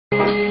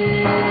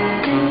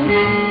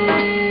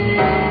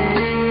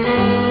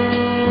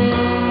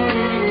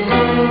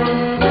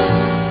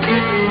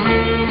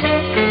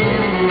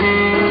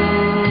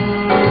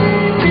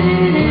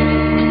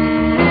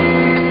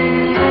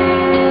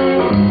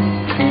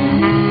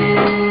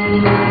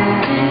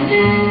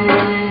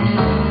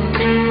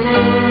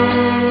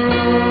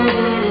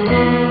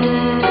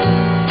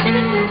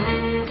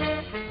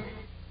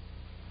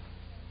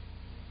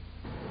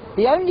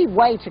only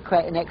way to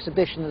create an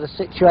exhibition of the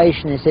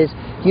Situationists is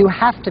you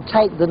have to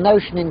take the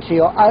notion into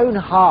your own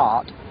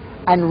heart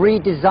and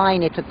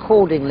redesign it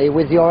accordingly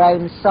with your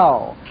own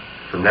soul.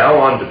 From now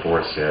on,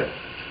 Debord said,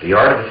 the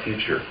art of the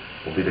future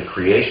will be the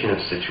creation of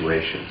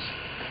situations,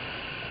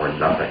 or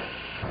nothing.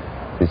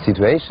 The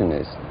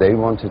Situationists, they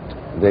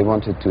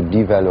wanted to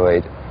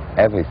devaluate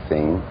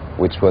everything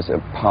which was a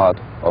part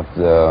of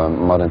the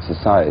modern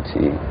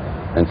society.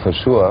 And for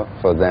sure,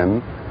 for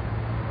them,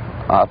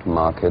 art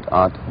market,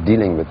 art,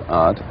 dealing with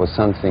art, was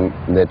something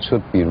that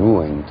should be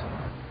ruined.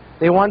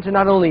 They want to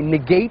not only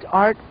negate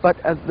art, but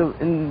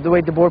in the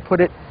way Debord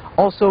put it,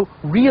 also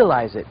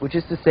realize it, which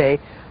is to say,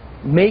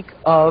 make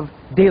of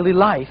daily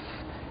life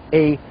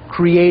a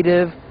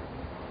creative,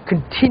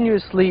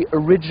 continuously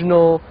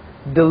original,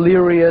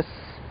 delirious,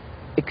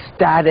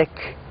 ecstatic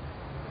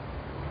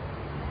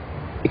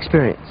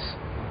experience.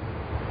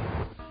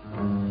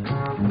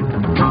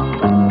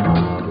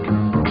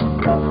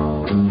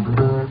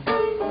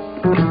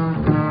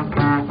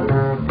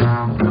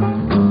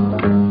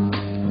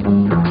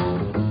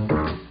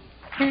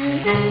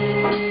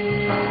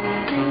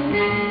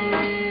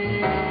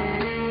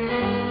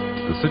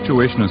 The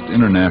Situationist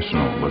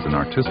International was an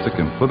artistic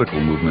and political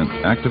movement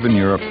active in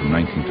Europe from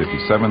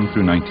 1957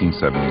 through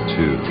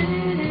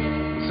 1972.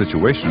 The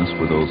Situationists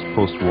were those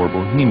post-war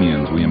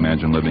bohemians we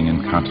imagine living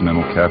in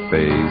continental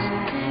cafes,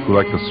 who,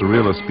 like the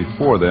surrealists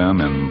before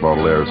them and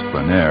Baudelaire's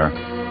plein air,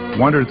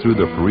 wandered through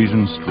the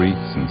Parisian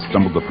streets and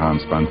stumbled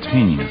upon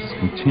spontaneous,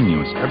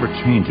 continuous,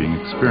 ever-changing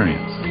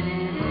experience.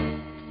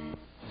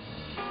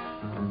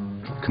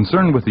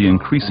 Concerned with the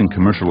increasing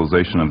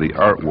commercialization of the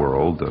art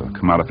world, the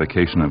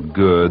commodification of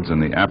goods,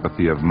 and the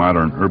apathy of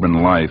modern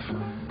urban life,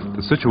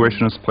 the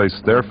Situationists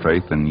placed their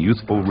faith in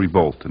youthful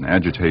revolt and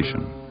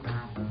agitation.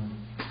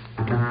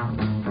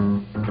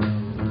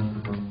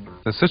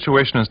 The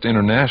Situationist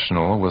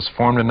International was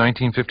formed in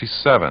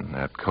 1957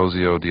 at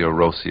Cosio di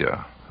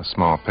Orosia, a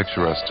small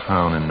picturesque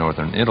town in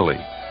northern Italy,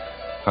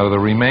 out of the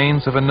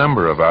remains of a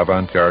number of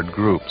avant-garde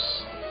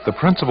groups. The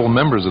principal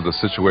members of the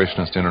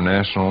Situationist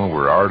International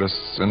were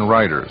artists and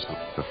writers,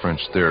 the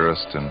French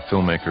theorist and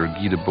filmmaker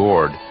Guy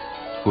Debord,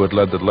 who had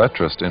led the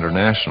Lettrist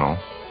International,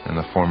 and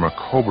the former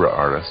Cobra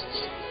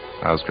artists,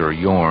 Asger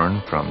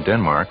Jorn from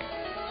Denmark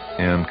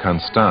and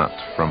Constant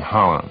from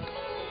Holland.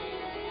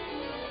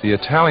 The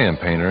Italian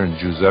painter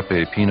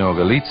Giuseppe Pino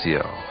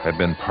Galizio had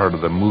been part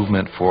of the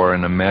movement for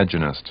an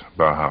Imaginist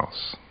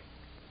Bauhaus.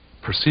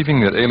 Perceiving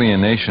that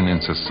alienation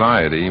in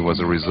society was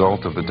a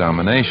result of the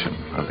domination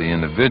of the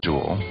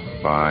individual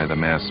by the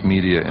mass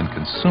media and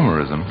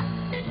consumerism,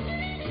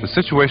 the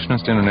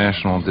Situationist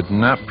International did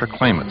not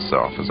proclaim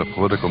itself as a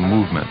political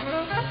movement,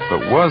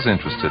 but was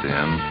interested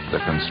in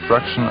the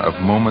construction of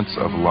moments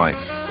of life,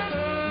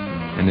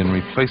 and in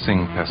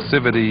replacing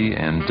passivity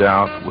and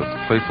doubt with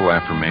playful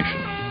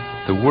affirmation.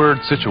 The word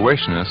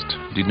situationist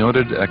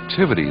denoted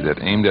activity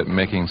that aimed at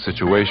making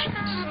situations.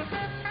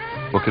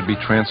 What could be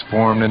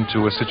transformed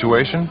into a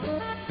situation?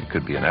 It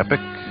could be an epic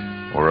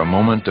or a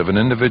moment of an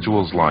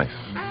individual's life.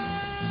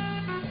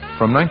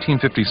 From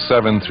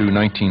 1957 through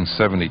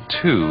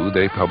 1972,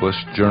 they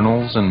published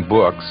journals and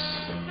books,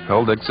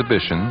 held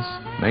exhibitions,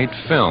 made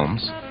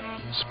films,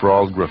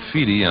 sprawled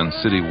graffiti on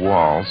city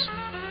walls,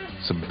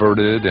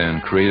 subverted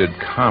and created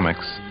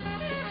comics,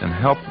 and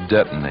helped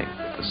detonate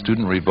the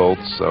student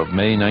revolts of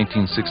May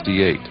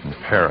 1968 in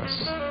Paris.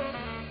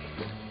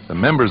 The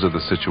members of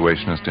the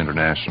Situationist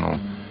International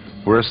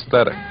were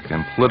aesthetic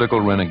and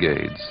political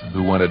renegades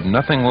who wanted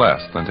nothing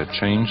less than to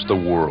change the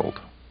world.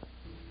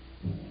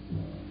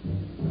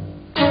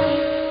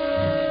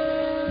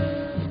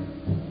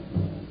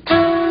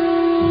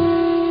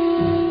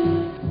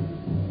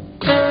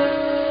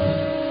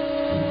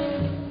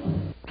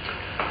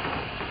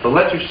 The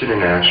Lettrist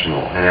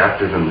International, and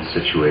after them the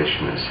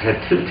Situationists, had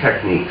two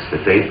techniques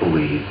that they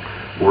believed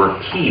were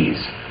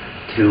keys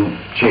to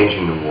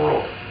changing the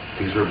world.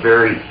 These were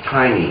very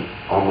tiny,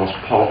 almost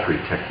paltry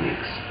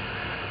techniques.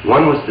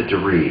 One was the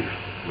derive,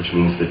 which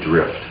means the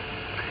drift.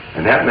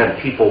 And that meant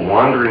people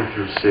wandering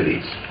through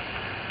cities,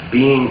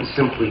 being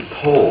simply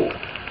pulled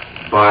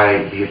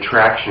by the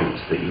attractions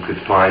that you could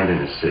find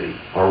in a city,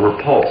 or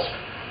repulsed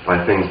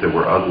by things that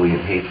were ugly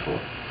and hateful.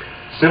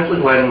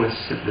 Simply letting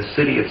the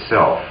city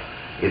itself,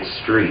 its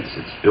streets,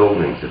 its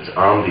buildings, its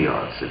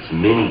ambiance, its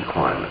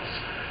mini-climates,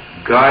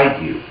 guide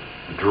you,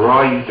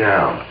 draw you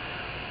down,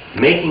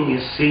 making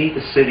you see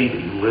the city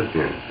that you lived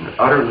in an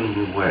utterly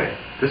new way.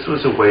 This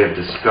was a way of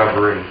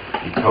discovering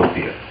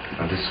utopia,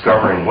 of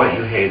discovering what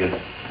you hated,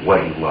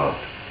 what you loved.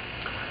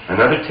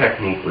 Another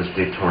technique was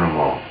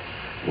détournement,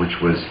 which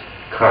was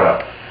cut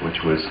up,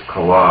 which was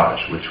collage,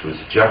 which was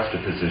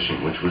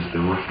juxtaposition, which was the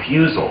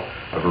refusal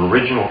of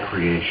original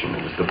creation.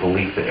 It was the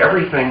belief that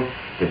everything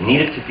that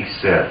needed to be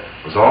said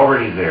was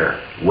already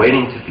there,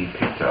 waiting to be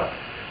picked up.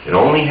 It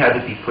only had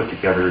to be put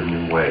together in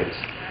new ways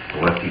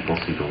to let people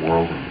see the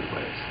world in new ways.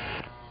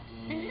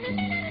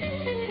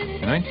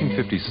 In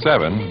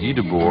 1957, Guy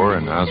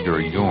Debord and Asger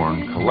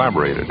Jorn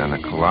collaborated on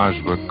a collage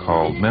book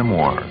called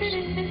Memoirs,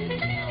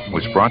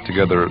 which brought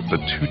together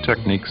the two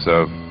techniques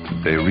of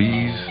des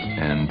rives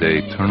and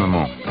des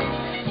tournements.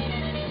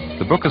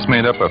 The book is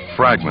made up of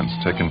fragments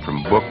taken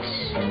from books,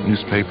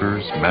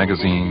 newspapers,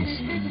 magazines,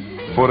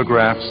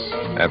 photographs,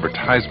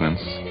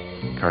 advertisements,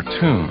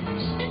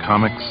 cartoons,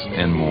 comics,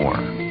 and more.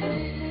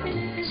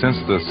 Since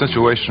the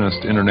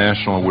Situationist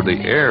International were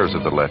the heirs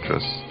of the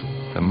lettres,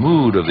 the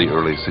mood of the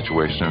early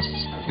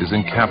Situationists is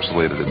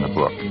encapsulated in the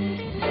book.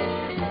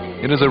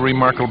 It is a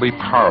remarkably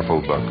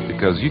powerful book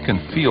because you can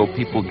feel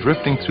people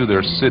drifting through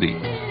their city.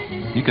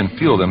 You can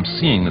feel them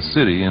seeing the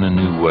city in a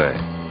new way.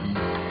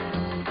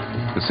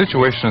 The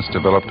Situationists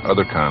developed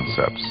other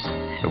concepts,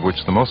 of which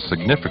the most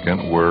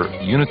significant were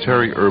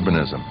unitary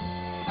urbanism,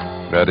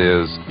 that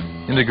is,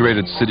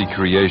 integrated city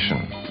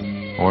creation,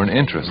 or an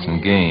interest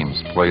in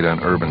games played on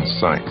urban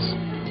sites,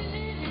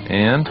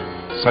 and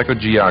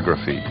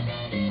psychogeography,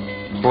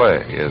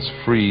 play as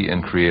free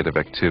and creative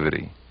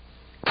activity.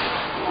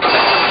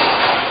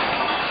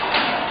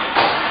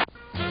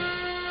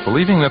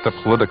 Believing that the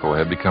political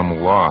had become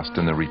lost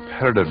in the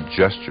repetitive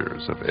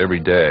gestures of every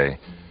day,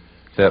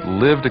 that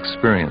lived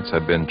experience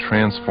had been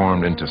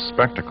transformed into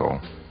spectacle,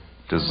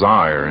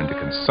 desire into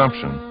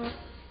consumption,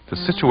 the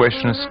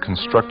Situationists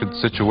constructed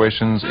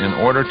situations in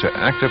order to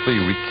actively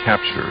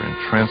recapture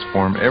and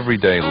transform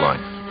everyday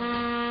life.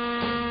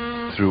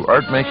 Through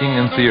art-making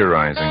and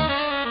theorizing,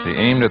 they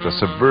aimed at the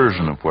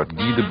subversion of what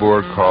Guy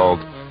Debord called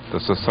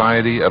the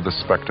society of the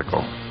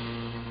spectacle.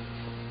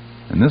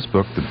 In this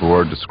book,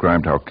 Debord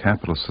described how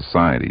capitalist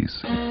societies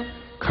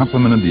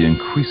complemented the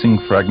increasing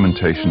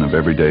fragmentation of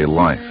everyday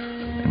life,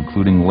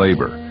 including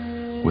labor,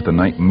 with the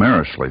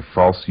nightmarishly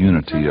false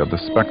unity of the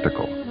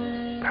spectacle,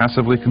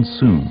 passively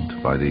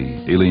consumed by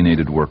the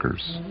alienated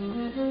workers.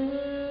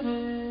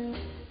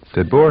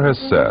 Debord has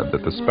said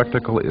that the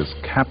spectacle is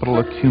capital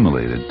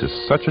accumulated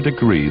to such a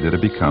degree that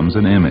it becomes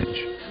an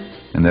image,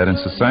 and that in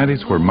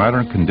societies where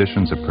modern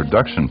conditions of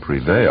production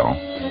prevail,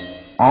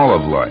 all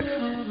of life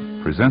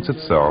presents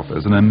itself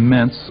as an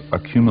immense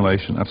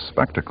accumulation of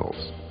spectacles,